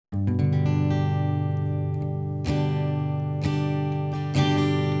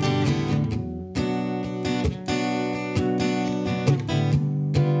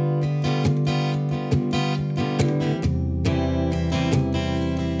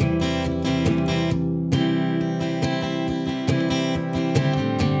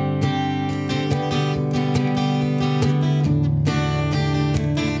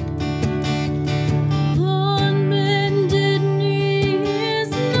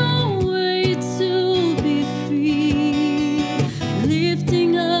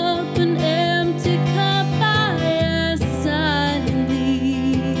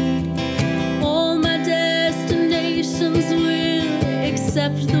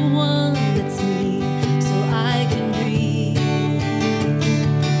one that's me, so I can breathe.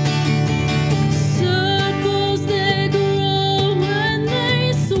 Circles they grow when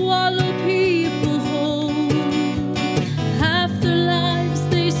they swallow people whole. After lives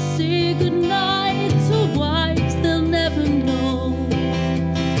they say goodnight to wives they'll never know.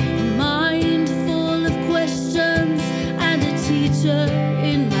 A mind full of questions and a teacher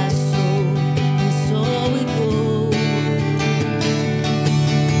in my soul, and so we go.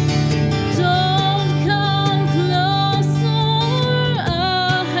 Don't come closer,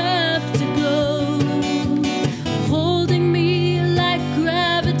 I'll have to go. Holding me like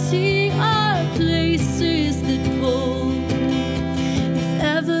gravity are places that pull. If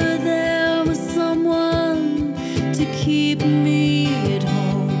ever there was someone to keep me at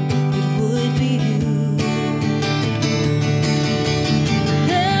home, it would be you.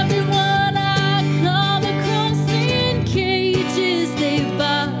 Everyone I come across in cages they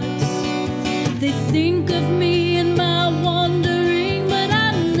box. They think of me and my wandering, but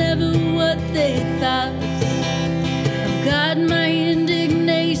I'm never what they thought. I've got my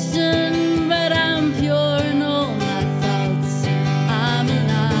indignation, but I'm pure in all my thoughts. I'm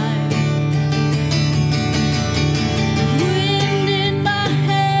alive. Wind in my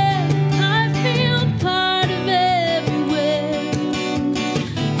hair, I feel part of everywhere.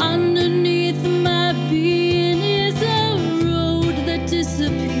 Underneath my being is a road that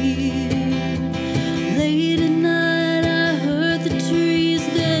disappeared. Late at night I heard the trees,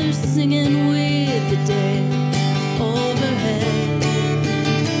 they're singing with the dead overhead.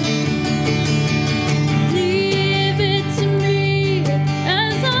 Leave it to me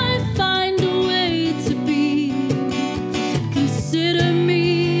as I find a way to be. Consider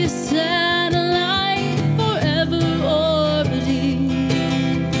me a satellite forever orbiting.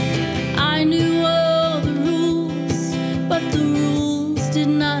 I knew all the rules, but the rules did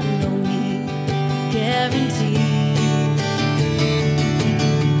not know me. Guaranteed.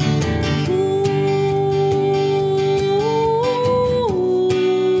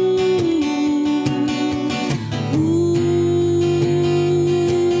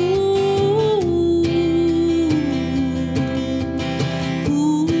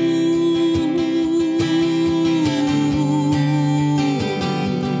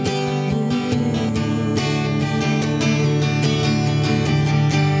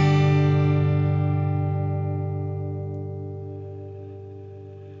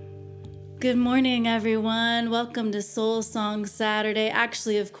 Good morning, everyone. Welcome to Soul Song Saturday.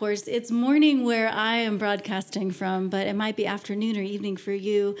 Actually, of course, it's morning where I am broadcasting from, but it might be afternoon or evening for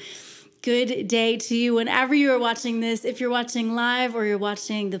you. Good day to you whenever you are watching this. If you're watching live or you're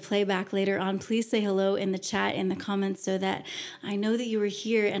watching the playback later on, please say hello in the chat, in the comments, so that I know that you were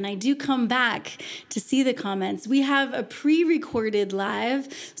here. And I do come back to see the comments. We have a pre-recorded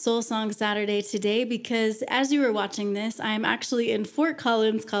live Soul Song Saturday today because as you were watching this, I'm actually in Fort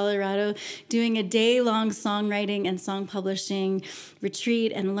Collins, Colorado, doing a day-long songwriting and song publishing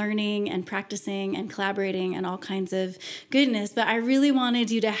retreat and learning and practicing and collaborating and all kinds of goodness. But I really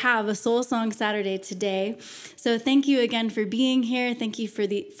wanted you to have a Soul Song Saturday today. So thank you again for being here. Thank you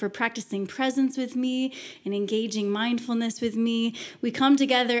for practicing presence with me and engaging mindfulness with me. We come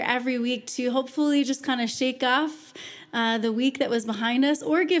together every week to hopefully just kind of shake off the week that was behind us,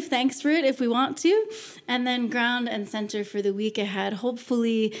 or give thanks for it if we want to, and then ground and center for the week ahead,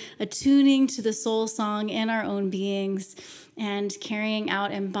 hopefully attuning to the soul song in our own beings and carrying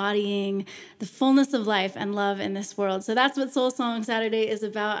out, embodying the fullness of life and love in this world. So that's what Soul Song Saturday is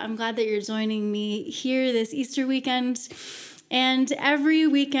about. I'm glad that you're joining me here this Easter weekend. And every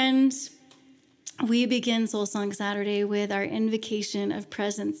weekend, we begin Soul Song Saturday with our invocation of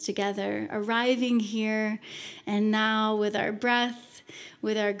presence together, arriving here and now with our breath,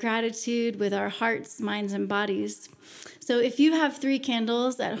 with our gratitude, with our hearts, minds, and bodies. So if you have 3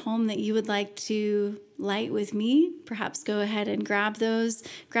 candles at home that you would like to light with me, perhaps go ahead and grab those.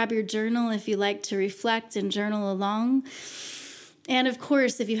 Grab your journal if you like to reflect and journal along. And of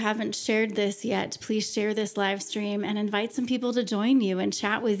course, if you haven't shared this yet, please share this live stream and invite some people to join you and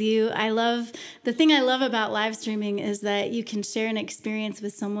chat with you. The thing I love about live streaming is that you can share an experience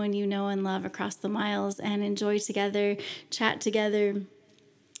with someone you know and love across the miles and enjoy together, chat together,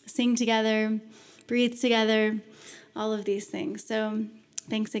 sing together, breathe together, all of these things. So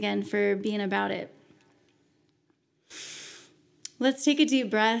thanks again for being about it. Let's take a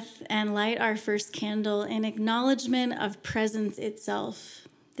deep breath and light our first candle in acknowledgement of presence itself.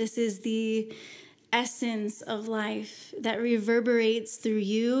 This is the essence of life that reverberates through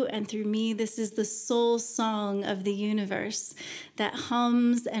you and through me. This is the soul song of the universe that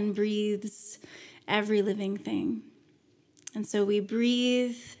hums and breathes every living thing. And so we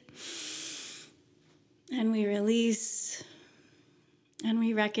breathe and we release and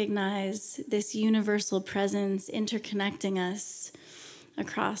we recognize this universal presence interconnecting us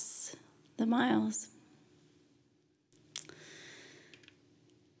across the miles.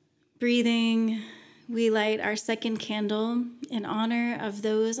 Breathing, we light our second candle in honor of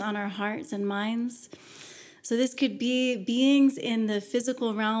those on our hearts and minds. So this could be beings in the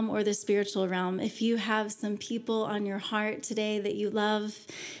physical realm or the spiritual realm. If you have some people on your heart today that you love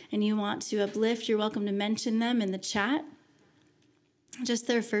and you want to uplift, you're welcome to mention them in the chat. Just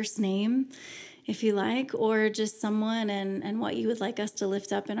their first name, if you like, or just someone and what you would like us to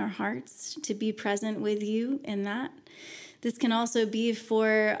lift up in our hearts, to be present with you in that. This can also be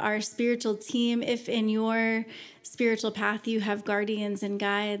for our spiritual team. If in your spiritual path you have guardians and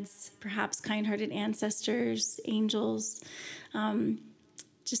guides, perhaps kind-hearted ancestors, angels,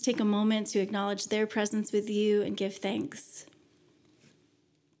 just take a moment to acknowledge their presence with you and give thanks.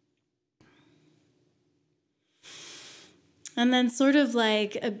 And then sort of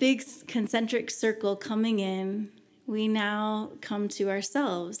like a big concentric circle coming in, we now come to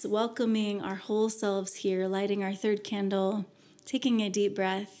ourselves, welcoming our whole selves here, lighting our third candle, taking a deep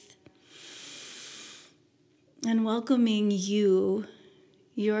breath, and welcoming you,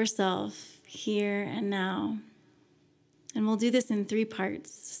 yourself, here and now. And we'll do this in 3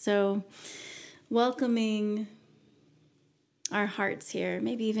 parts. So welcoming our hearts here.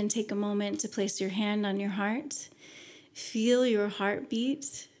 Maybe even take a moment to place your hand on your heart. Feel your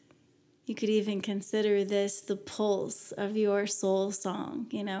heartbeat. You could even consider this the pulse of your soul song,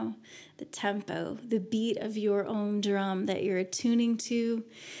 the tempo, the beat of your own drum that you're attuning to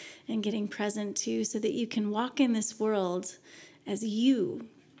and getting present to, so that you can walk in this world as you,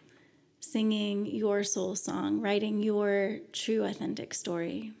 singing your soul song, writing your true authentic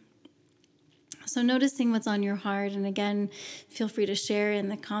story. So noticing what's on your heart, and again, feel free to share in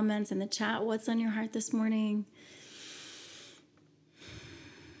the comments, in the chat, what's on your heart this morning.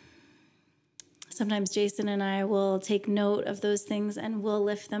 Sometimes Jason and I will take note of those things and we'll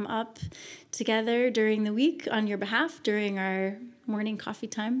lift them up together during the week on your behalf during our morning coffee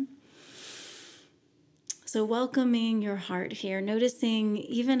time. So welcoming your heart here, noticing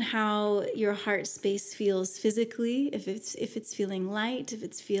even how your heart space feels physically, if it's feeling light, if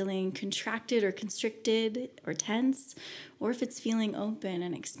it's feeling contracted or constricted or tense, or if it's feeling open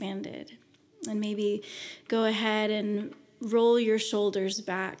and expanded. And maybe go ahead and roll your shoulders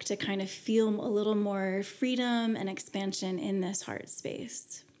back to kind of feel a little more freedom and expansion in this heart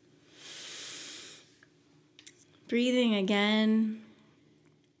space. Breathing again,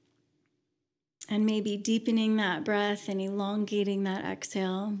 and maybe deepening that breath and elongating that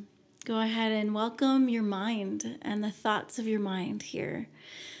exhale. Go ahead and welcome your mind and the thoughts of your mind here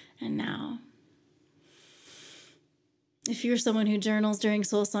and now. If you're someone who journals during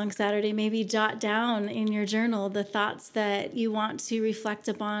Soul Song Saturday, maybe jot down in your journal the thoughts that you want to reflect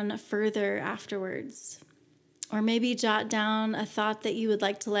upon further afterwards. Or maybe jot down a thought that you would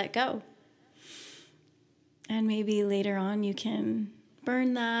like to let go. And maybe later on you can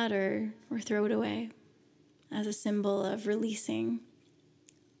burn that or throw it away as a symbol of releasing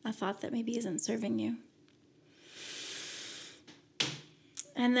a thought that maybe isn't serving you.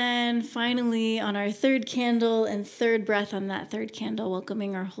 And then finally, on our third candle and third breath on that third candle,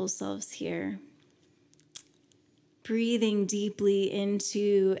 welcoming our whole selves here. Breathing deeply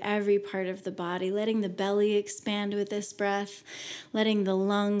into every part of the body, letting the belly expand with this breath, letting the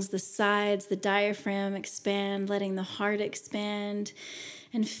lungs, the sides, the diaphragm expand, letting the heart expand,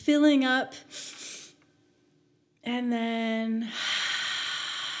 and filling up. And then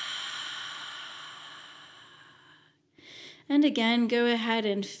and again, go ahead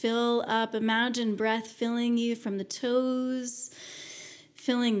and fill up. Imagine breath filling you from the toes,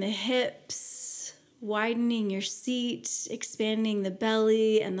 filling the hips, widening your seat, expanding the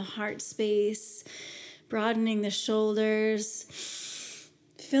belly and the heart space, broadening the shoulders,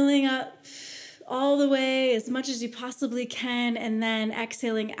 filling up all the way as much as you possibly can, and then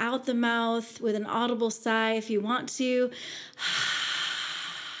exhaling out the mouth with an audible sigh if you want to.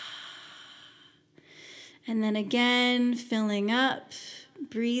 And then again, filling up,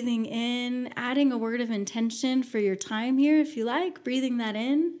 breathing in, adding a word of intention for your time here if you like, breathing that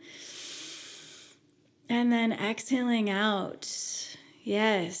in. And then exhaling out.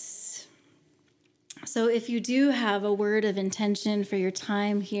 Yes. So if you do have a word of intention for your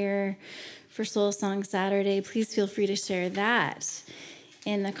time here for Soul Song Saturday, please feel free to share that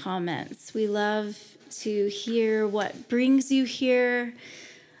in the comments. We love to hear what brings you here.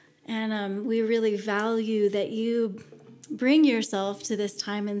 And we really value that you bring yourself to this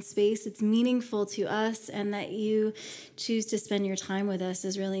time and space. It's meaningful to us, and that you choose to spend your time with us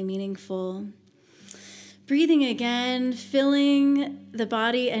is really meaningful. Breathing again, filling the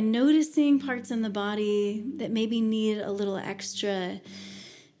body and noticing parts in the body that maybe need a little extra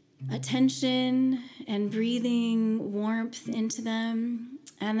attention, and breathing warmth into them.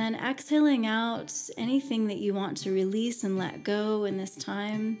 And then exhaling out anything that you want to release and let go in this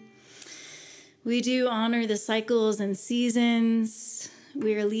time. We do honor the cycles and seasons.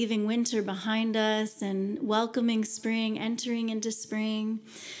 We are leaving winter behind us and welcoming spring, entering into spring.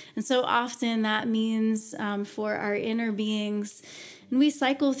 And so often that means for our inner beings, and we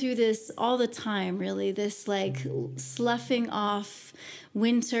cycle through this all the time, really, this like sloughing off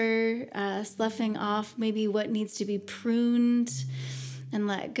winter, sloughing off maybe what needs to be pruned and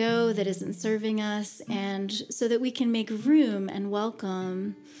let go that isn't serving us, and so that we can make room and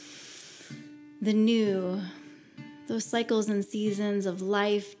welcome the new, those cycles and seasons of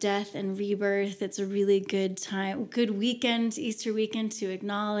life, death, and rebirth. It's a really good time, good weekend, Easter weekend, to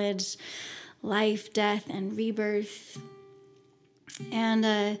acknowledge life, death, and rebirth.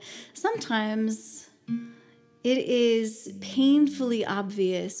 And sometimes it is painfully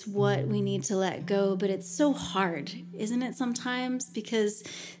obvious what we need to let go, but it's so hard, isn't it, sometimes? Because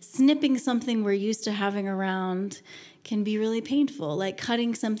snipping something we're used to having around can be really painful, like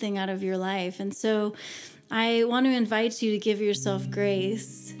cutting something out of your life. And so I want to invite you to give yourself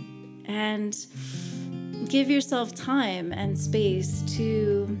grace and give yourself time and space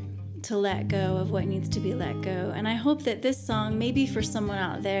to let go of what needs to be let go. And I hope that this song, maybe for someone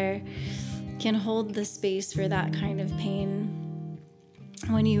out there, can hold the space for that kind of pain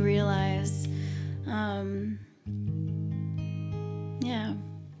when you realize,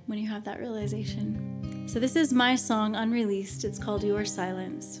 when you have that realization. So this is my song, unreleased. It's called Your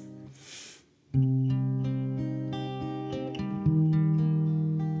Silence.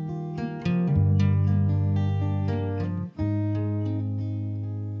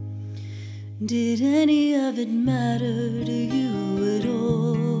 Did any of it matter to you at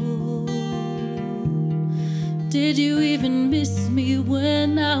all? Did you even miss me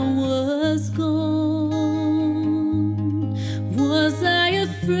when I was gone? Was I a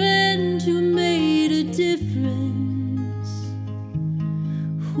friend who made a difference?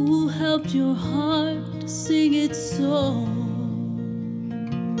 Who helped your heart sing its song?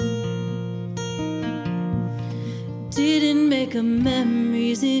 Didn't make a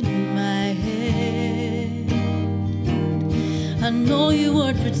memories in my head. I know you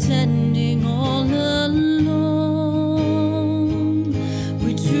weren't pretending all along.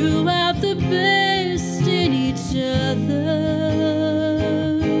 We drew out the best in each other.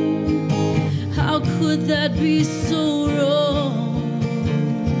 How could that be so wrong?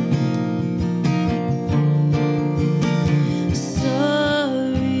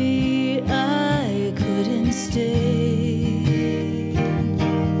 Sorry, I couldn't stay.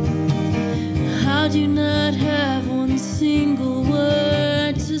 How'd you not have one single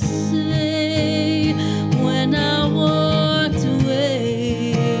word to say when I walked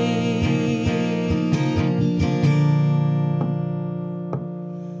away?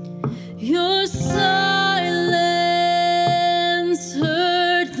 Your silence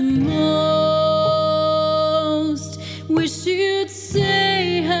hurt the most. Wish you'd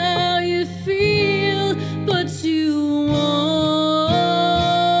say how you feel, but you won't.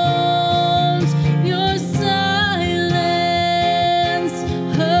 Your silence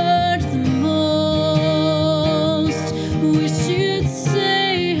hurt the most. Wish you'd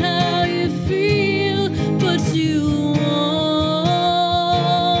say how you feel, but you won't.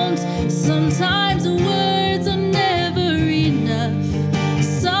 Sometimes words are never enough.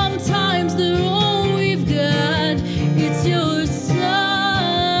 Sometimes they're all we've got. It's your silence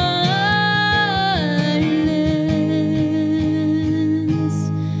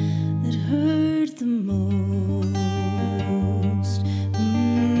that hurt the most.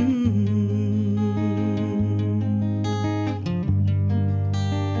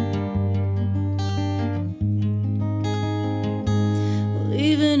 Well,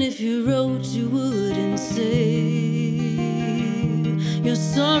 even if you wrote, you wouldn't say you're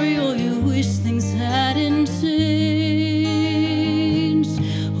sorry or you wish things hadn't changed.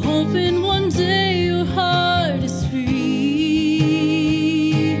 Hoping one day your heart is free.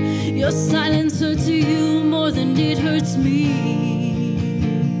 Your silence hurts you more than it hurts me.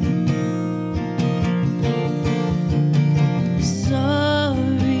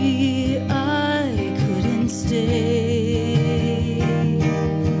 Sorry, I couldn't stay.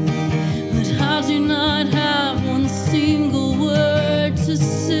 But how'd you not have one single word to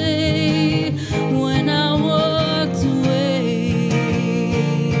say when I walked away?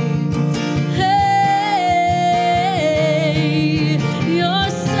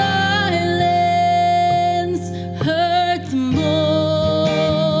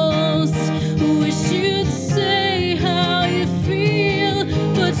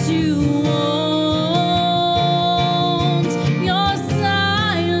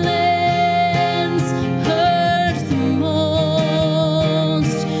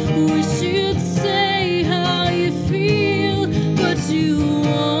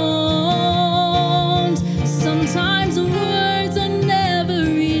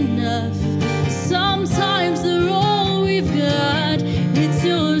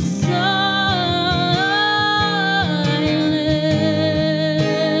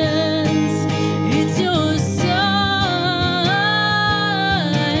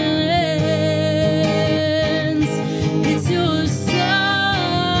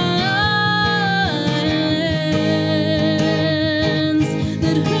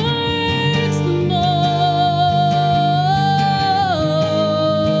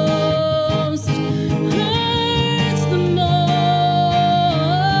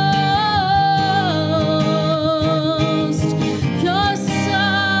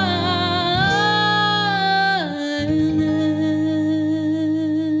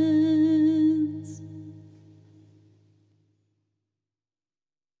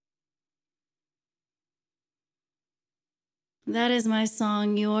 That is my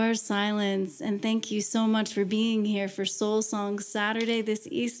song, Your Silence. And thank you so much for being here for Soul Song Saturday this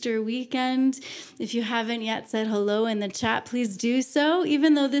Easter weekend. If you haven't yet said hello in the chat, please do so.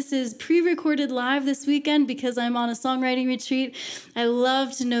 Even though this is pre-recorded live this weekend because I'm on a songwriting retreat, I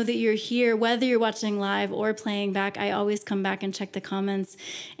love to know that you're here, whether you're watching live or playing back. I always come back and check the comments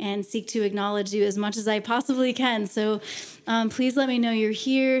and seek to acknowledge you as much as I possibly can. So please let me know you're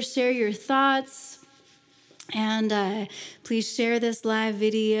here, share your thoughts. And please share this live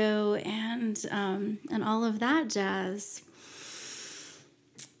video and all of that jazz.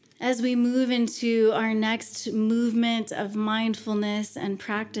 As we move into our next movement of mindfulness and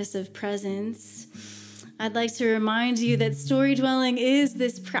practice of presence, I'd like to remind you that story dwelling is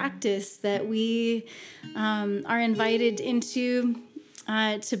this practice that we are invited into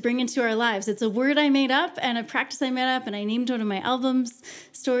to bring into our lives. It's a word I made up and a practice I made up, and I named one of my albums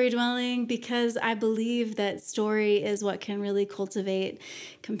Story Dwelling because I believe that story is what can really cultivate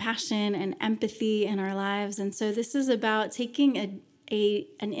compassion and empathy in our lives. And so this is about taking an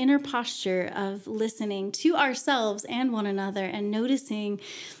inner posture of listening to ourselves and one another and noticing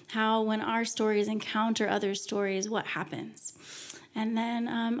how when our stories encounter other stories, what happens. And then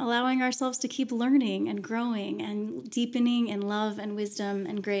allowing ourselves to keep learning and growing and deepening in love and wisdom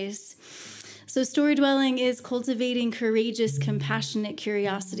and grace. So story dwelling is cultivating courageous, compassionate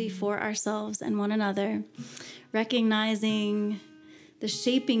curiosity for ourselves and one another, recognizing the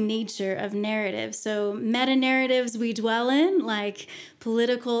shaping nature of narrative. So meta-narratives we dwell in, like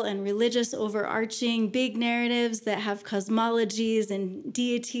political and religious overarching big narratives that have cosmologies and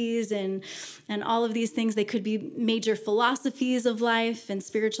deities and all of these things. They could be major philosophies of life and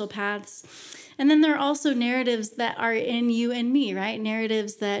spiritual paths. And then there are also narratives that are in you and me, right?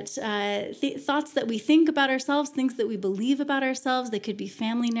 Narratives that, thoughts that we think about ourselves, things that we believe about ourselves. They could be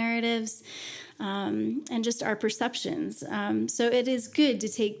family narratives. And just our perceptions. So it is good to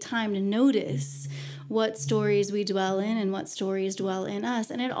take time to notice what stories we dwell in and what stories dwell in us.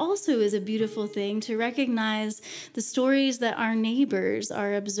 And it also is a beautiful thing to recognize the stories that our neighbors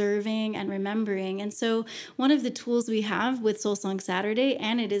are observing and remembering. And so one of the tools we have with Soul Song Saturday,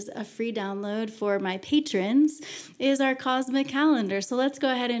 and it is a free download for my patrons, is our cosmic calendar. So let's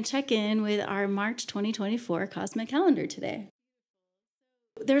go ahead and check in with our March 2024 cosmic calendar today.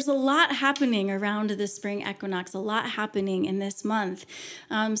 There's a lot happening around the spring equinox, a lot happening in this month.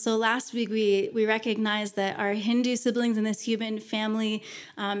 So last week we recognized that our Hindu siblings in this human family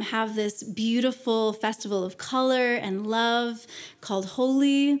have this beautiful festival of color and love called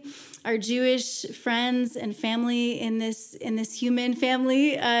Holi. Our Jewish friends and family in this human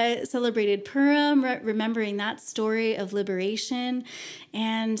family celebrated Purim, remembering that story of liberation.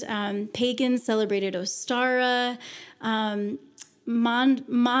 And pagans celebrated Ostara.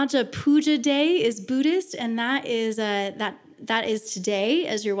 Maja Puja Day is Buddhist, and that is today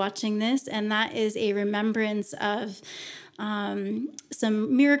as you're watching this, and that is a remembrance of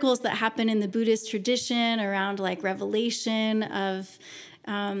some miracles that happen in the Buddhist tradition around like revelation of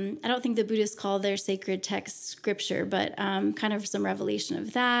I don't think the Buddhists call their sacred text scripture, but kind of some revelation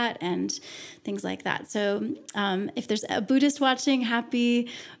of that and things like that. So if there's a Buddhist watching, happy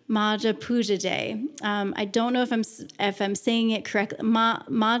Maja Puja Day. I don't know if I'm saying it correctly.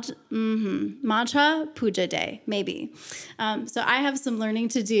 Maja Puja Day, maybe. So I have some learning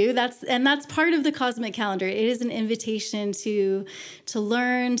to do. That's part of the cosmic calendar. It is an invitation to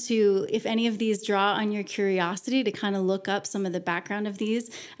learn, to, if any of these draw on your curiosity, to kind of look up some of the background of these.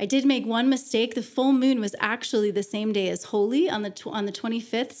 I did make one mistake. The full moon was actually the same day as Holi on the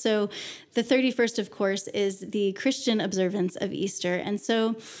 25th. So the 31st, of course, is the Christian observance of Easter. And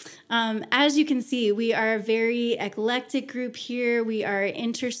so as you can see, we are a very eclectic group here. We are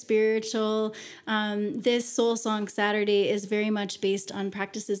interspiritual. This Soul Song Saturday is very much based on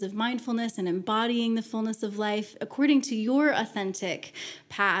practices of mindfulness and embodying the fullness of life according to your authentic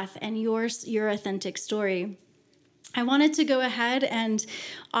path and your authentic story. I wanted to go ahead and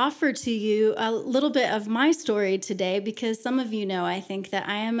offer to you a little bit of my story today because some of you know, I think, that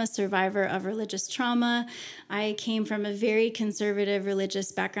I am a survivor of religious trauma. I came from a very conservative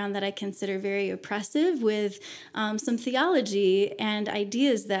religious background that I consider very oppressive, with some theology and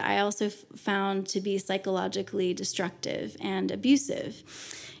ideas that I also found to be psychologically destructive and abusive.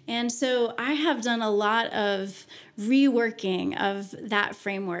 And so I have done a lot of reworking of that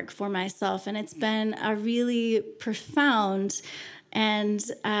framework for myself, and it's been a really profound and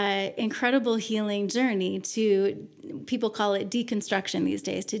incredible healing journey to, people call it deconstruction these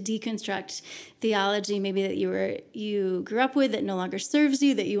days, to deconstruct theology maybe that you grew up with that no longer serves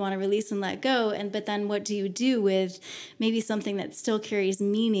you, that you want to release and let go, but then what do you do with maybe something that still carries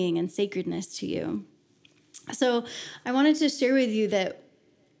meaning and sacredness to you? So I wanted to share with you that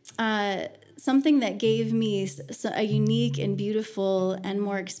something that gave me a unique and beautiful and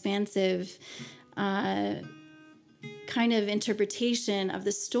more expansive kind of interpretation of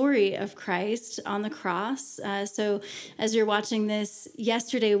the story of Christ on the cross. So as you're watching this,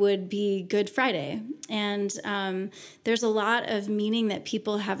 yesterday would be Good Friday. And there's a lot of meaning that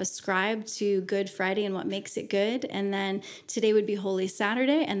people have ascribed to Good Friday and what makes it good. And then today would be Holy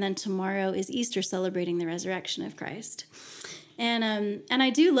Saturday. And then tomorrow is Easter, celebrating the resurrection of Christ. And I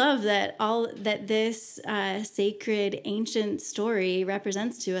do love that this sacred ancient story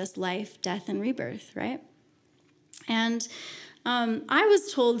represents to us life, death, and rebirth, right? And I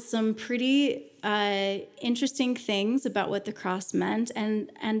was told some pretty interesting things about what the cross meant,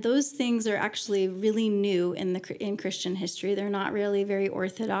 and those things are actually really new in Christian history. They're not really very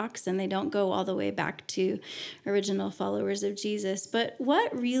orthodox, and they don't go all the way back to original followers of Jesus. But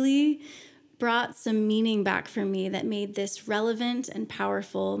what really brought some meaning back for me that made this relevant and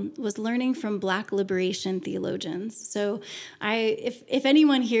powerful was learning from Black liberation theologians. So if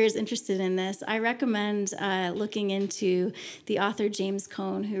anyone here is interested in this, I recommend looking into the author James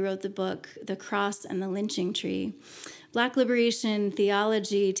Cone, who wrote the book, The Cross and the Lynching Tree. Black liberation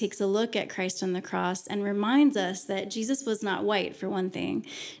theology takes a look at Christ on the cross and reminds us that Jesus was not white, for one thing.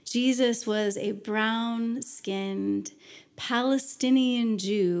 Jesus was a brown-skinned Palestinian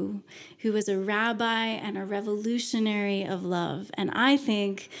Jew who was a rabbi and a revolutionary of love. And I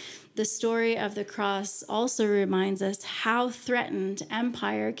think the story of the cross also reminds us how threatened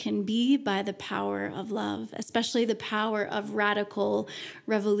empire can be by the power of love, especially the power of radical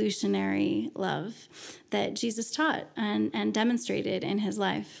revolutionary love that Jesus taught and demonstrated in his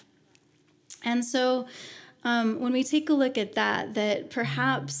life. And so when we take a look at that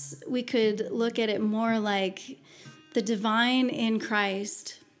perhaps we could look at it more like the divine in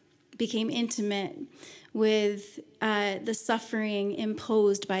Christ became intimate with the suffering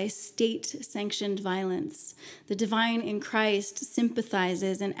imposed by state-sanctioned violence. The divine in Christ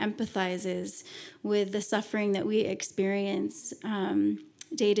sympathizes and empathizes with the suffering that we experience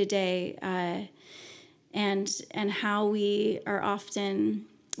day to day, and how we are often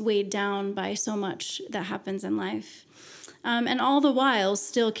weighed down by so much that happens in life. And all the while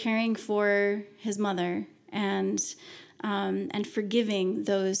still caring for his mother and forgiving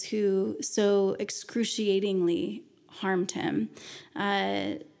those who so excruciatingly harmed him.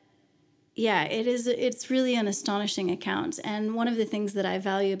 It's really an astonishing account. And one of the things that I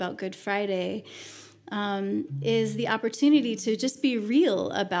value about Good Friday is the opportunity to just be real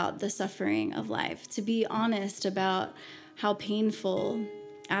about the suffering of life, to be honest about how painful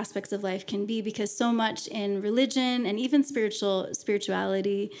aspects of life can be, because so much in religion and even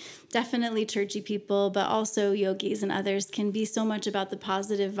spirituality, definitely churchy people, but also yogis and others, can be so much about the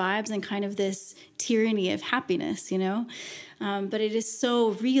positive vibes and kind of this tyranny of happiness, you know? But it is so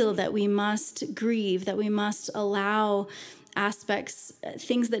real that we must grieve, that we must allow aspects,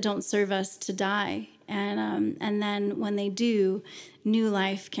 things that don't serve us, to die. And then when they do, new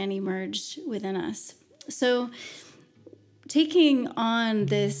life can emerge within us. So taking on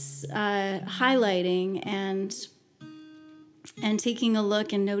this highlighting and taking a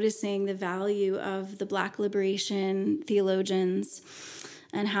look and noticing the value of the Black liberation theologians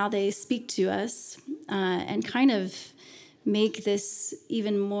and how they speak to us and kind of make this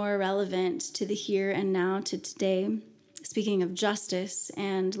even more relevant to the here and now, to today, speaking of justice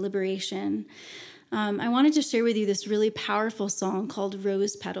and liberation, I wanted to share with you this really powerful song called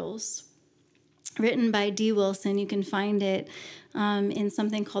Rose Petals, written by D. Wilson. You can find it in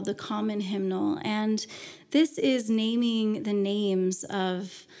something called the Common Hymnal. And this is naming the names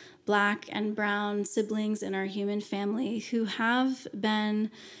of Black and brown siblings in our human family who have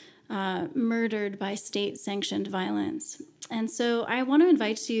been murdered by state-sanctioned violence. And so I want to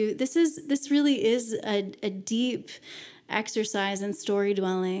invite you, this really is a deep exercise in story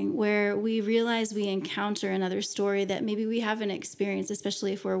dwelling, where we realize we encounter another story that maybe we haven't experienced,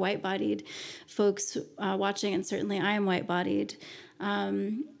 especially if we're white-bodied folks watching, and certainly I am white-bodied.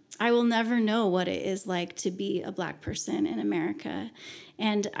 I will never know what it is like to be a Black person in America,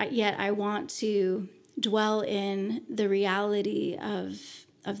 and yet I want to dwell in the reality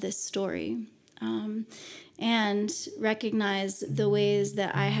of this story. And recognize the ways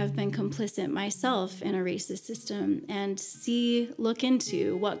that I have been complicit myself in a racist system, and look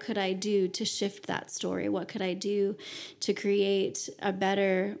into what could I do to shift that story? What could I do to create a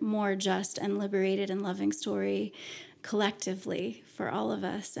better, more just and liberated and loving story collectively for all of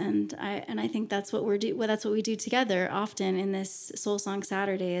us? And I think that's what that's what we do together often in this Soul Song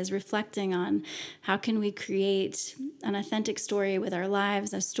Saturday, is reflecting on how can we create an authentic story with our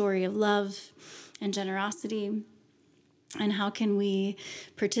lives, a story of love, and generosity? And how can we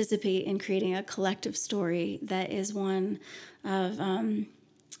participate in creating a collective story that is one of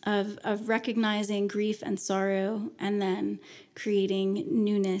recognizing grief and sorrow, and then creating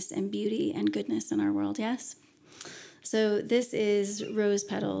newness and beauty and goodness in our world? Yes? So this is Rose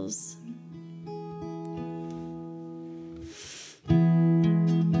Petals.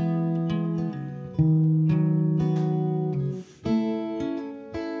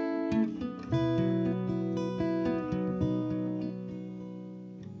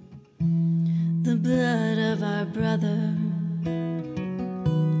 The blood of our brother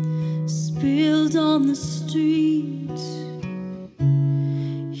spilled on the street.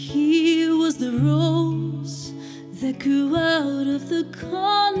 He was the rose that grew out of the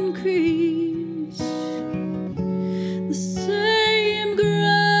concrete, the same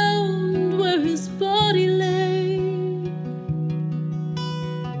ground where his body lay,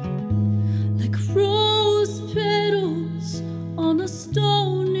 like rose petals on a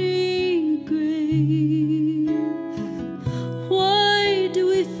stony grave. Why do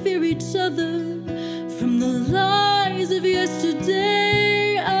we fear each other from the lies of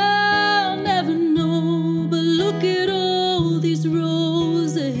yesterday? I'll never know, but look at all these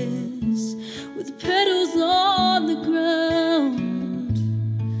roses with petals on the ground.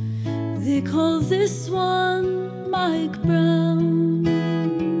 They call this one Mike Brown.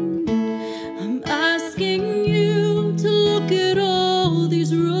 I'm asking you to look at all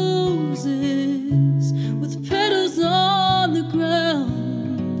these roses with petals on the ground.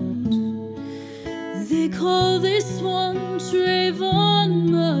 They call this one Trayvon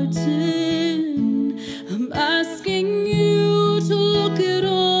Martin. I'm asking you to look at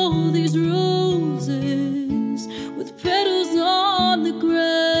all these roses with petals on the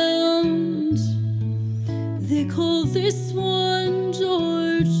ground. They call this one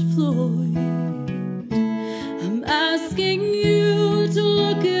George Floyd. I'm asking you to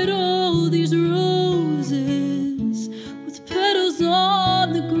look at all these roses with petals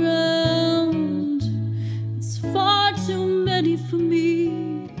on the ground. It's far too many for me.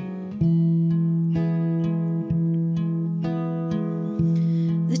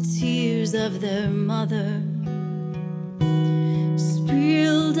 The tears of their mother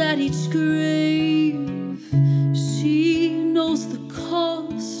spilled at each grave. She knows the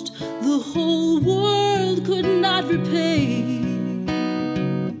cost the whole world could not repay.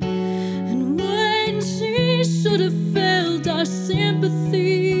 And when she should have felt our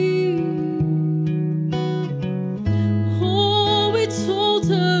sympathy, all we told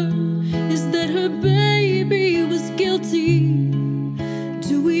her is that her baby was guilty.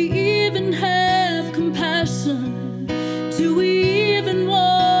 Do we even have compassion? Do we even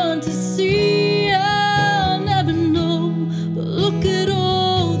want to see? I'll never know, but look at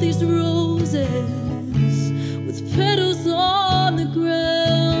all these roses with petals on the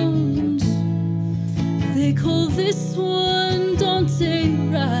ground. They call this one Dante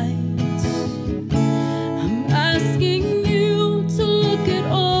Wright. I'm asking you to look at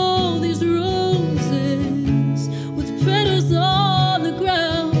all these roses with petals on the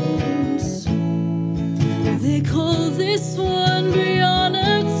ground. They call this one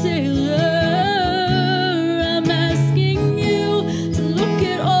Breonna Taylor. I'm asking you to look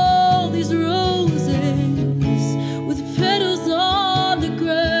at all these roses with petals on the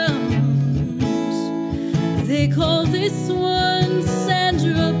ground. They call this one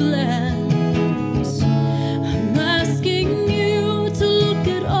Sandra Bland. I'm asking you to look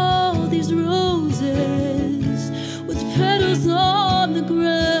at all these roses with petals on the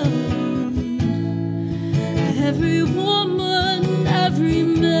ground. Every woman, every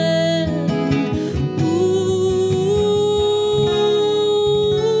man. Ooh,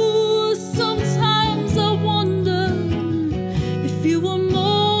 sometimes I wonder if you were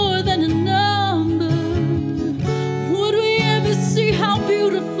more than a number. Would we ever see how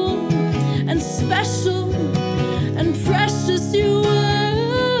beautiful and special and precious you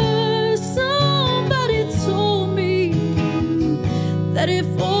were? Somebody told me that if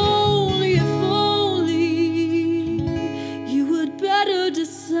only you would better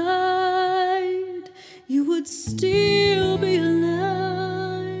decide, you would still be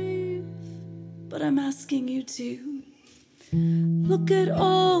alive. But I'm asking you to look at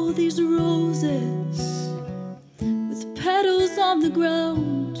all these roses with petals on the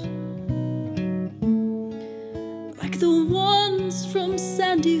ground, like the ones from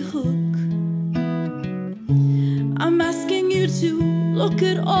Sandy Hook. I'm asking you to look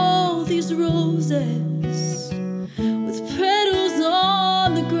at all these roses with petals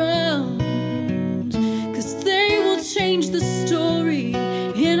on the ground, 'cause they will change the story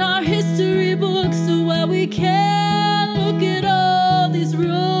in our history books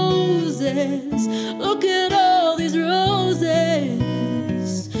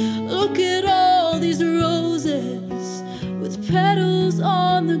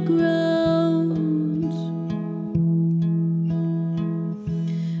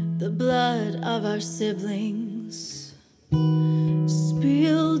siblings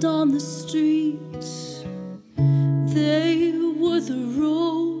spilled on the street. They were the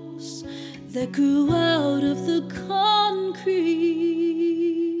rose that grew out of the concrete.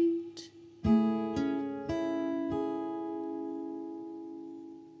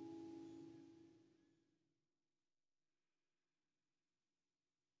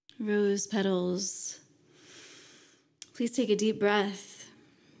 Rose petals. Please take a deep breath.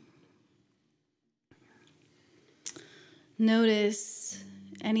 Notice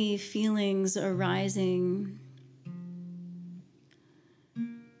any feelings arising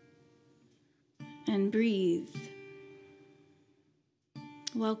and breathe,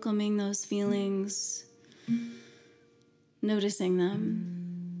 welcoming those feelings, noticing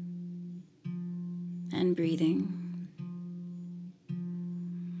them, and breathing.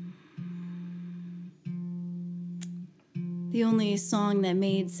 The only song that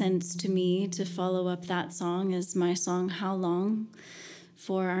made sense to me to follow up that song is my song, How Long,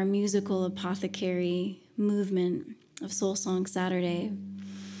 for our musical apothecary movement of Soul Song Saturday.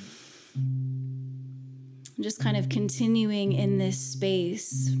 Just kind of continuing in this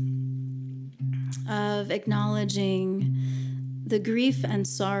space of acknowledging the grief and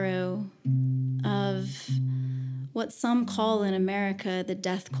sorrow of what some call in America the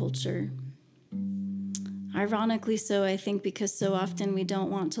death culture. Ironically so, I think, because so often we don't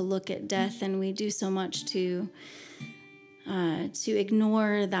want to look at death, and we do so much to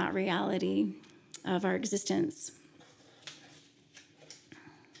ignore that reality of our existence.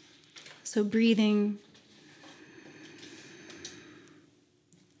 So breathing.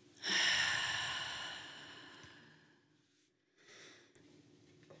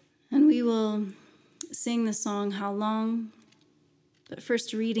 And we will sing the song, How Long? But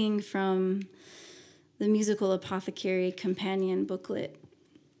first reading from the Musical Apothecary Companion booklet.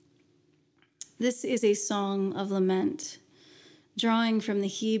 This is a song of lament, drawing from the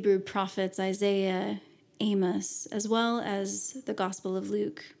Hebrew prophets Isaiah, Amos, as well as the Gospel of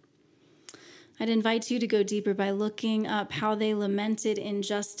Luke. I'd invite you to go deeper by looking up how they lamented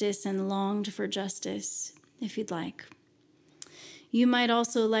injustice and longed for justice, if you'd like. You might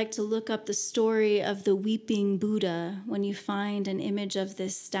also like to look up the story of the weeping Buddha. When you find an image of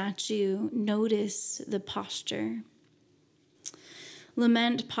this statue, notice the posture.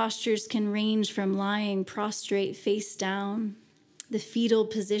 Lament postures can range from lying prostrate face down, the fetal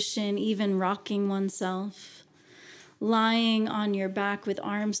position, even rocking oneself, lying on your back with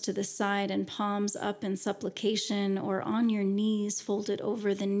arms to the side and palms up in supplication, or on your knees folded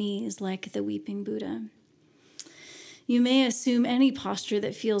over the knees like the weeping Buddha. You may assume any posture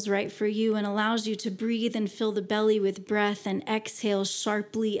that feels right for you and allows you to breathe and fill the belly with breath and exhale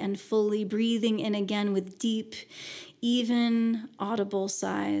sharply and fully, breathing in again with deep, even, audible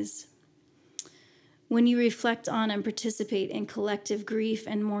sighs. When you reflect on and participate in collective grief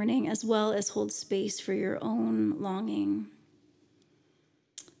and mourning, as well as hold space for your own longing.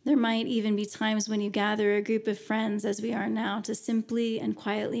 There might even be times when you gather a group of friends, as we are now, to simply and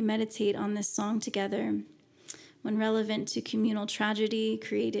quietly meditate on this song together, when relevant to communal tragedy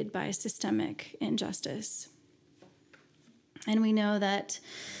created by systemic injustice. And we know that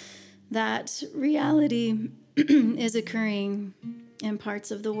that reality is occurring in parts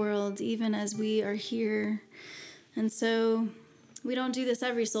of the world, even as we are here. And so we don't do this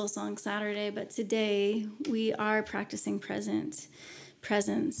every Soul Song Saturday, but today we are practicing presence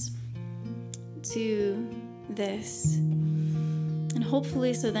to this. And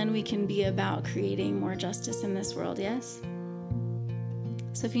hopefully so then we can be about creating more justice in this world, yes?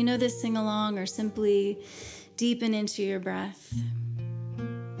 So if you know this, sing along or simply deepen into your breath.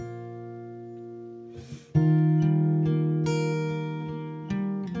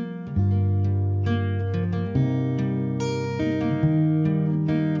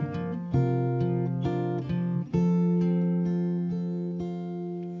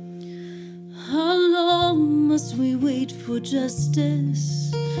 For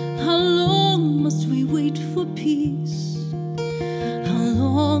justice, how long must we wait for peace? How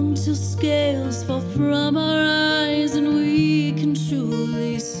long till scales fall from our eyes and we can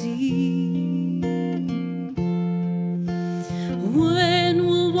truly see? When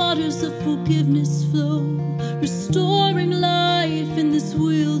will waters of forgiveness flow, restoring life in this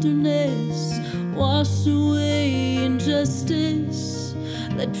wilderness? Wash away injustice,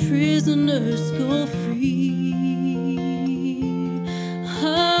 let prisoners go free.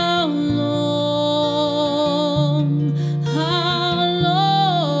 How long, how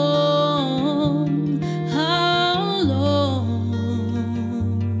long, how long,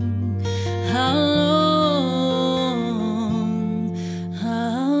 how long,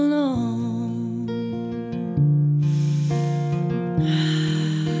 how long?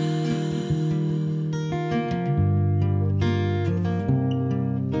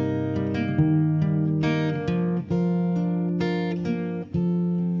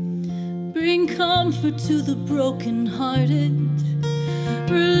 comfort to the brokenhearted,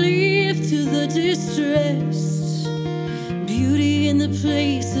 relief to the distressed, beauty in the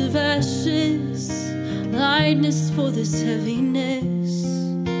place of ashes, lightness for this heaviness.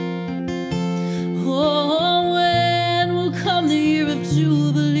 Oh, when will come the year of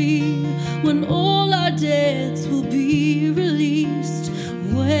Jubilee, when all our debts will be released?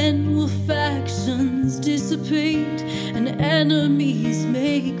 When will factions dissipate and enemies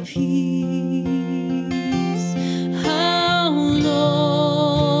make peace? How long?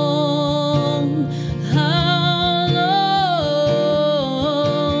 How long?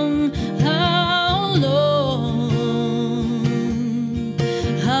 How long?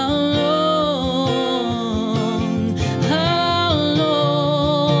 How long? How long?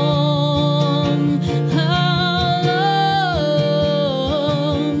 How long?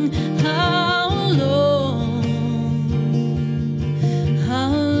 How long?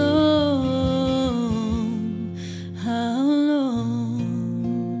 How long? How long?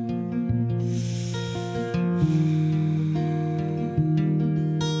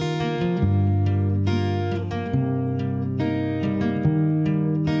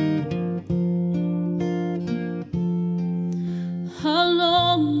 How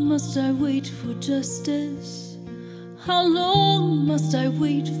long must I wait for justice? How long must I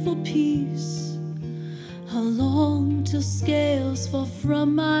wait for peace? How long till scales fall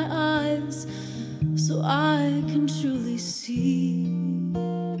from my eyes so I can truly see?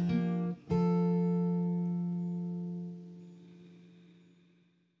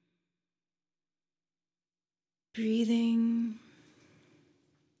 Breathing,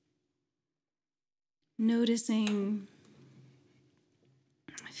 noticing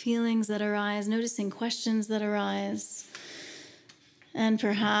feelings that arise, noticing questions that arise, and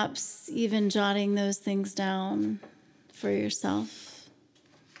perhaps even jotting those things down for yourself.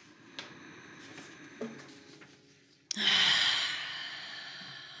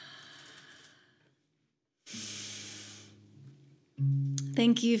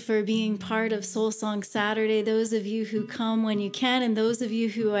 Thank you for being part of Soul Song Saturday. Those of you who come when you can, and those of you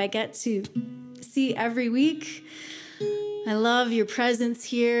who I get to see every week. I love your presence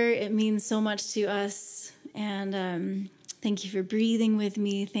here. It means so much to us. And thank you for breathing with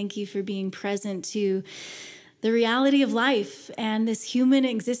me. Thank you for being present to the reality of life and this human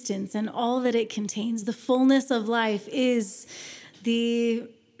existence and all that it contains. The fullness of life is the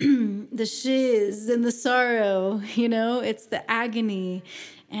shiz and the sorrow, it's the agony,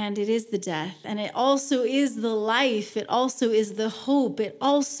 and it is the death. And it also is the life. It also is the hope. It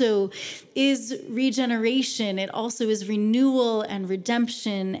also is regeneration. It also is renewal and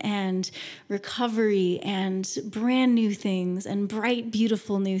redemption and recovery and brand new things and bright,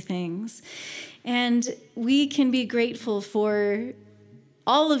 beautiful new things. And we can be grateful for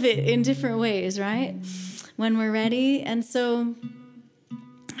all of it in different ways, right? When we're ready. And so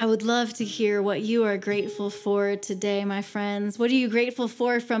I would love to hear what you are grateful for today, my friends. What are you grateful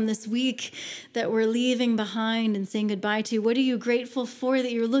for from this week that we're leaving behind and saying goodbye to? What are you grateful for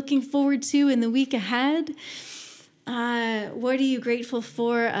that you're looking forward to in the week ahead? What are you grateful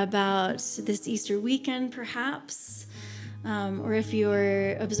for about this Easter weekend, perhaps? Or if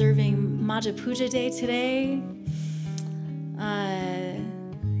you're observing Maja Puja Day today.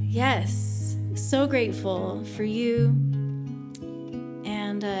 Yes, so grateful for you.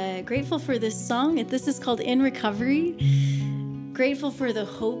 And grateful for this song. This is called In Recovery. Grateful for the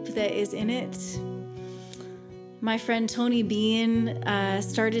hope that is in it. My friend Tony Bean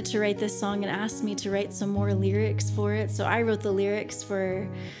started to write this song and asked me to write some more lyrics for it. So I wrote the lyrics for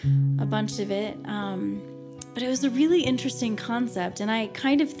a bunch of it. But it was a really interesting concept. And I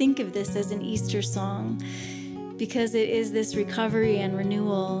kind of think of this as an Easter song because it is this recovery and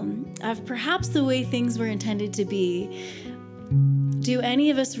renewal of perhaps the way things were intended to be. Do any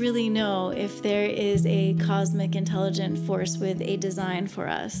of us really know if there is a cosmic intelligent force with a design for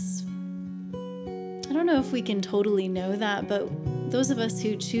us? I don't know if we can totally know that, but those of us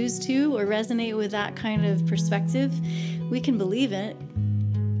who choose to or resonate with that kind of perspective, we can believe it.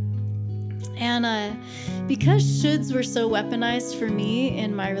 And because shoulds were so weaponized for me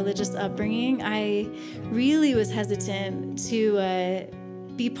in my religious upbringing, I really was hesitant to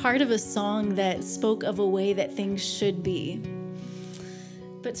be part of a song that spoke of a way that things should be.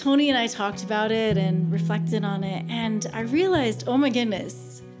 But Tony and I talked about it and reflected on it, and I realized, oh my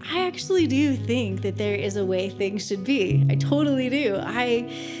goodness, I actually do think that there is a way things should be. I totally do.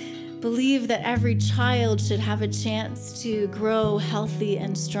 I believe that every child should have a chance to grow healthy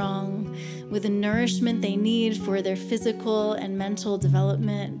and strong with the nourishment they need for their physical and mental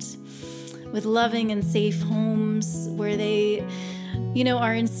development, with loving and safe homes where they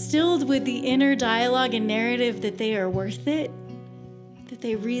are instilled with the inner dialogue and narrative that they are worth it, that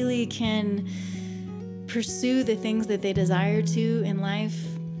they really can pursue the things that they desire to in life.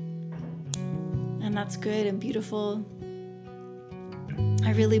 And that's good and beautiful.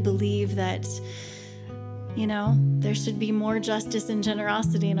 I really believe that, there should be more justice and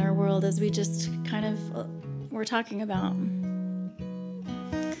generosity in our world, as we just kind of were talking about.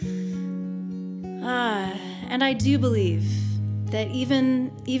 And I do believe that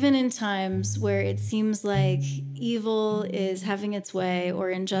even in times where it seems like evil is having its way or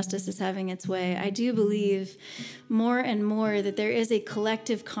injustice is having its way, I do believe more and more that there is a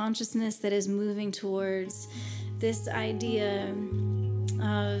collective consciousness that is moving towards this idea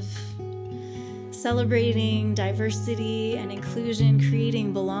of celebrating diversity and inclusion,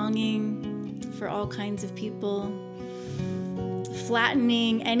 creating belonging for all kinds of people,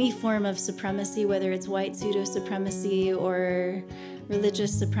 flattening any form of supremacy, whether it's white pseudo-supremacy or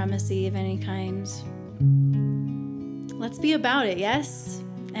religious supremacy of any kind. Let's be about it, yes?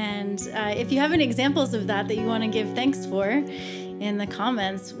 And if you have any examples of that you want to give thanks for in the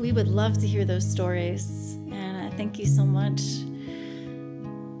comments, we would love to hear those stories. And thank you so much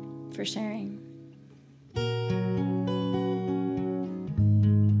for sharing.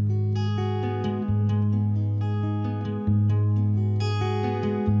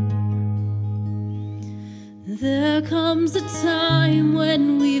 There comes a time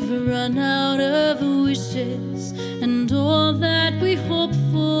when we've run out of wishes, and all that we hope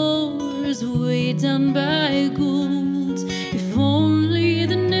for is weighed down by gold. If only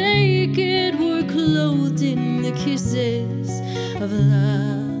the naked were clothed in the kisses of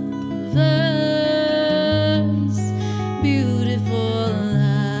lovers, beautiful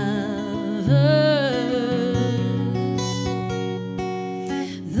lovers.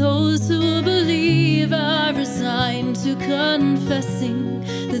 Those who believe are resigned to confessing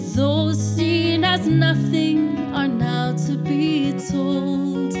that those seen as nothing are now to be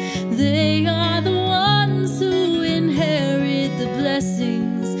told they are the ones who inherit the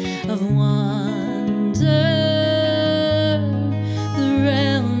blessings of wonder, the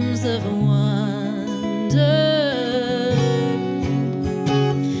realms of wonder.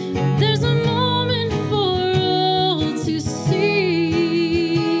 There's a moment for all to see.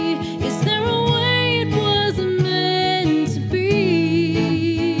 Is there a way it was meant to be?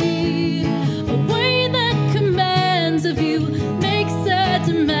 A way that commands of you, makes a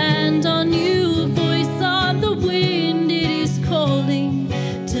demand on you. Voice on the wind, it is calling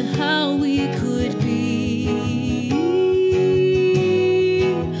to how we could be.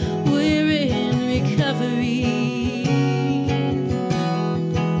 We're in recovery.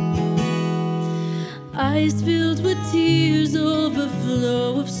 Eyes filled with tears,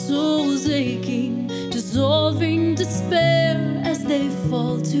 overflow of souls aching, dissolving despair as they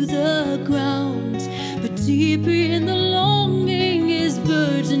fall to the ground. But deep in the longing is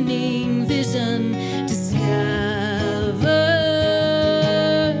burgeoning vision. Discover,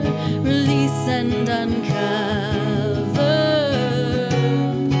 release and uncover.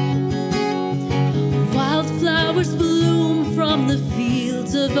 Wildflowers bloom from the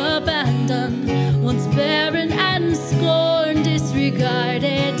fields of abandon, once barren and scorned,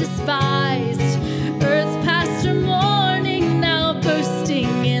 disregarded, despised. Earth past her mourning, now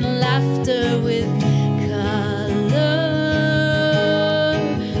bursting in laughter with color,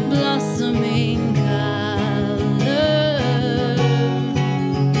 blossoming color.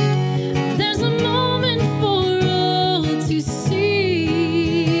 There's a moment for all to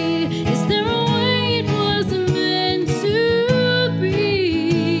see. Is there a way it was meant to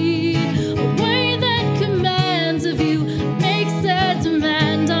be? A way that commands of you, makes a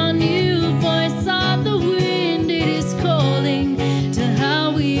demand on you. Voice on the wind, it is calling to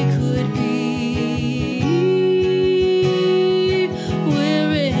how we could be.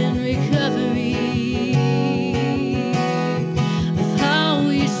 We're in recovery of how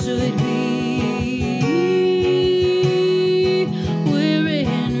we should be. We're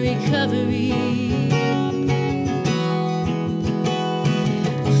in recovery.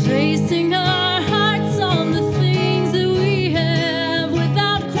 Placing our hearts on the things that we have,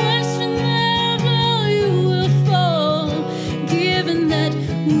 without question their value will fall, given that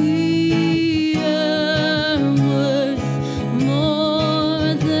we are worth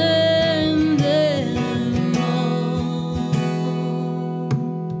more than them all.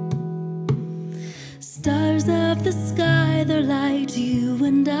 Stars of the sky, their light you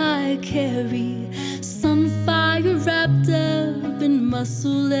and I carry. Sunfire wrapped up in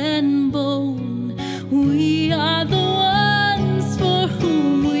muscle and bone. We are the ones for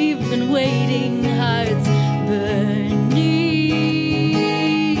whom we've been waiting, hearts burning.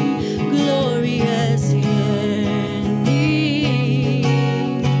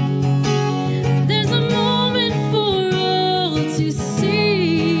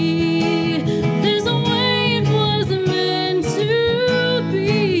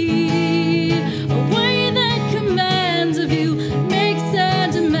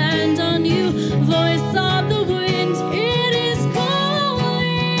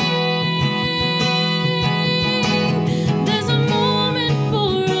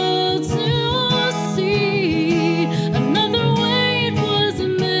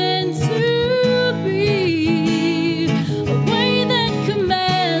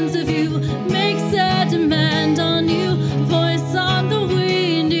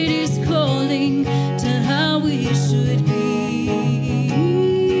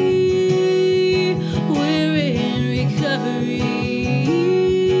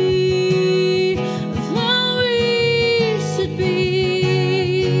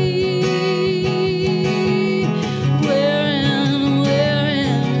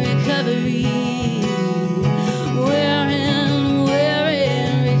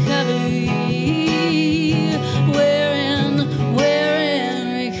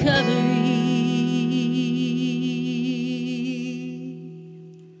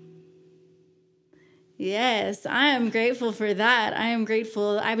 Yes, I am grateful for that. I am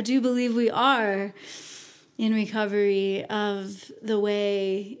grateful. I do believe we are in recovery of the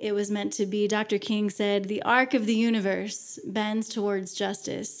way it was meant to be. Dr. King said, the arc of the universe bends towards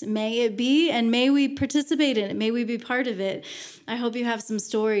justice. May it be, and may we participate in it. May we be part of it. I hope you have some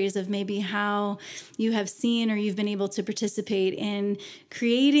stories of maybe how you have seen or you've been able to participate in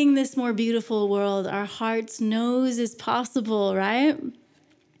creating this more beautiful world our hearts knows is possible, right?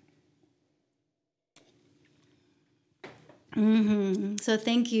 So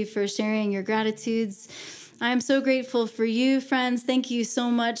thank you for sharing your gratitudes. I'm so grateful for you, friends. Thank you so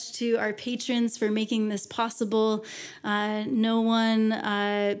much to our patrons for making this possible. No one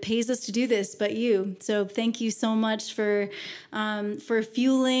pays us to do this but you. So thank you so much for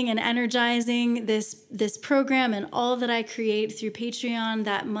fueling and energizing this program and all that I create through Patreon,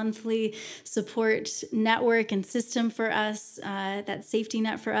 that monthly support network and system for us, that safety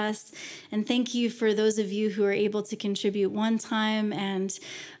net for us. And thank you for those of you who are able to contribute one time. And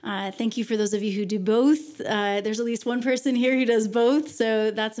thank you for those of you who do both. There's at least one person here who does both, so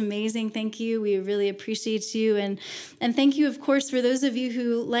that's amazing. Thank you. We really appreciate you. And thank you, of course, for those of you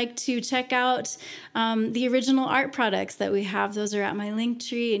who like to check out the original art products that we have. Those are at my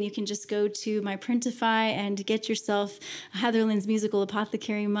Linktree, and you can just go to my Printify and get yourself Heatherlyn's Musical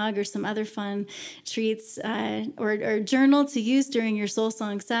Apothecary mug or some other fun treats or journal to use during your Soul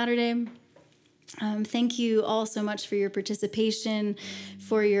Song Saturday. Thank you all so much for your participation,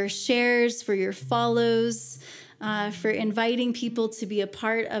 for your shares, for your follows, for inviting people to be a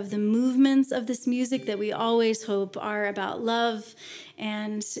part of the movements of this music that we always hope are about love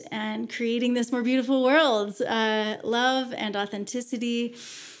and creating this more beautiful world, love and authenticity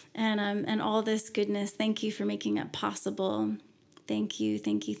and all this goodness. Thank you for making it possible. Thank you,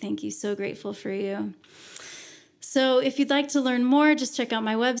 thank you, thank you. So grateful for you. So if you'd like to learn more, just check out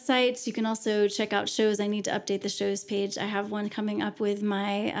my website. You can also check out shows. I need to update the shows page. I have one coming up with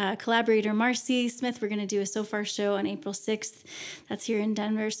my collaborator, Marcy Smith. We're going to do a So Far show on April 6th. That's here in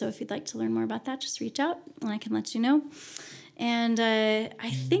Denver. So if you'd like to learn more about that, just reach out and I can let you know. And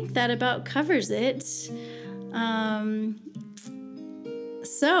I think that about covers it.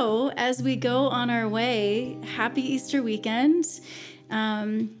 So as we go on our way, happy Easter weekend.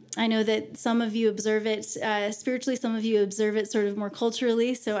 I know that some of you observe it spiritually, some of you observe it sort of more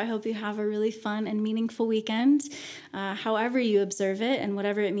culturally, so I hope you have a really fun and meaningful weekend, however you observe it and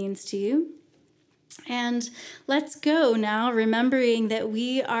whatever it means to you. And let's go now remembering that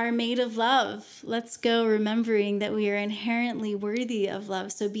we are made of love. Let's go remembering that we are inherently worthy of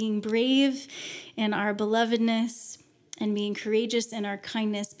love. So being brave in our belovedness, and being courageous in our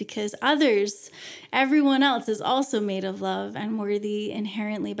kindness, because others, everyone else is also made of love and worthy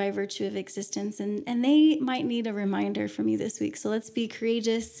inherently by virtue of existence. And they might need a reminder from you this week. So let's be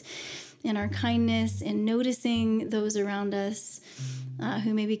courageous in our kindness, in noticing those around us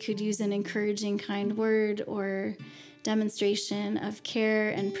who maybe could use an encouraging, kind word or demonstration of care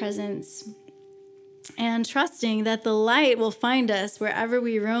and presence. And trusting that the light will find us wherever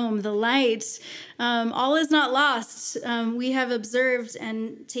we roam. The light, all is not lost. We have observed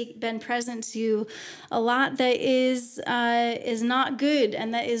and been present to a lot that is not good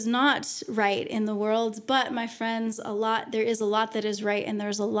and that is not right in the world. But my friends, there is a lot that is right, and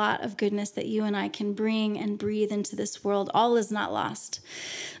there's a lot of goodness that you and I can bring and breathe into this world. All is not lost.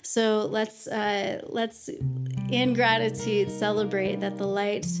 So let's in gratitude celebrate that the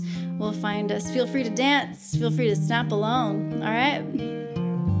light will find us. Feel free to dance. Feel free to snap along. All right?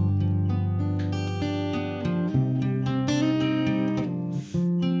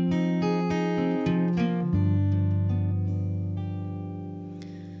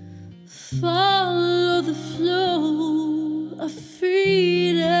 Follow the flow of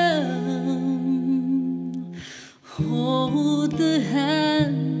freedom. Hold the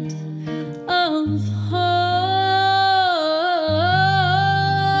hand of hope.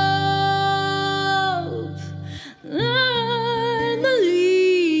 Learn the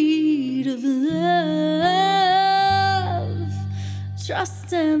lead of love.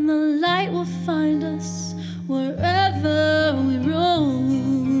 Trust and the light will find us wherever we roam.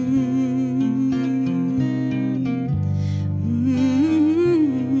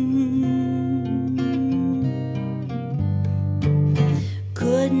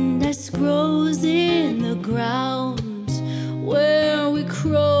 Goodness grows in the ground where we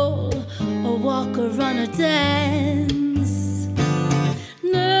crawl or walk or run or dance.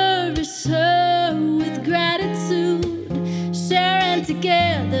 Nourish her with gratitude, sharing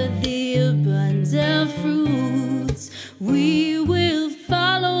together the abundant fruits. We will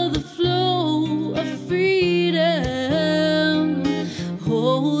follow the flow of freedom.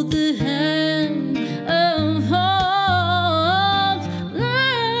 Hold the hand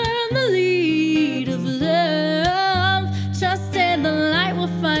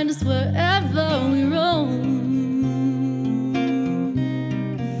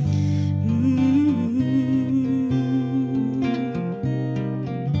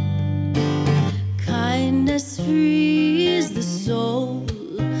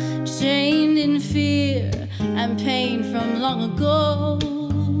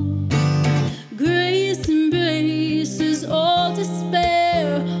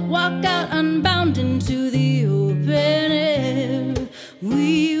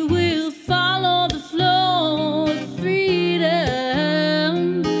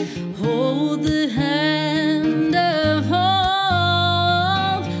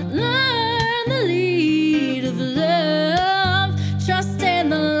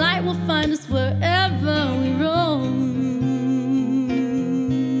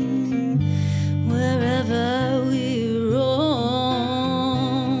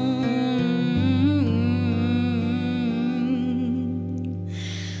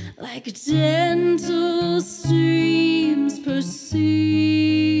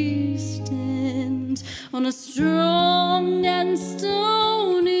a strong and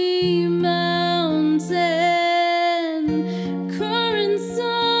stony mountain, currents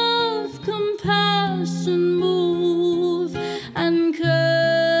of compassion move and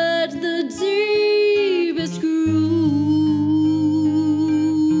cut the deepest grooves.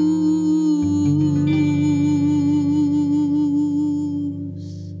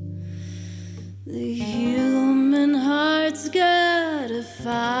 The human heart's got a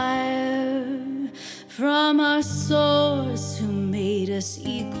fire from our source who made us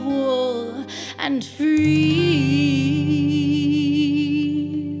equal and free.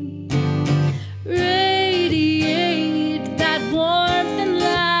 Radiate that warmth and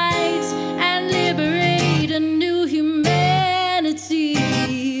light and liberate a new humanity.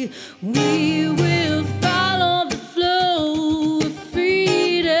 We will follow the flow of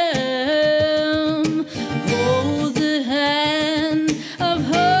freedom. Hold the hand of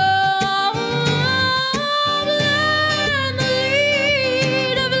hope, learn the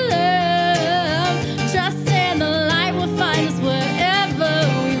lead of love. Trust in the light will find us wherever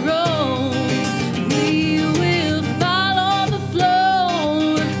we roam. We will follow the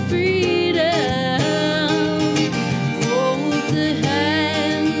flow of freedom. Hold the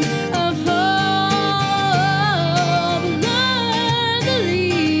hand of hope, learn the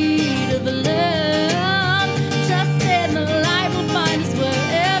lead of love. Trust in the light will find us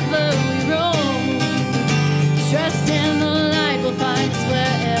wherever we roam. Trust in the light will find us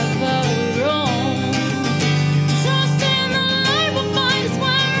wherever we roam. Trust in the light will find us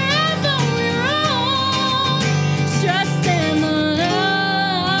wherever we roam. Trust in the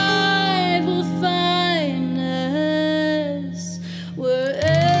light will find us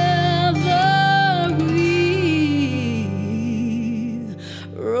wherever we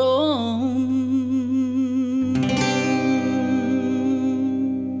roam.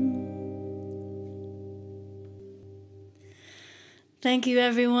 Thank you,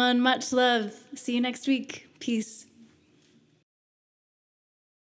 everyone. Much love. See you next week. Peace.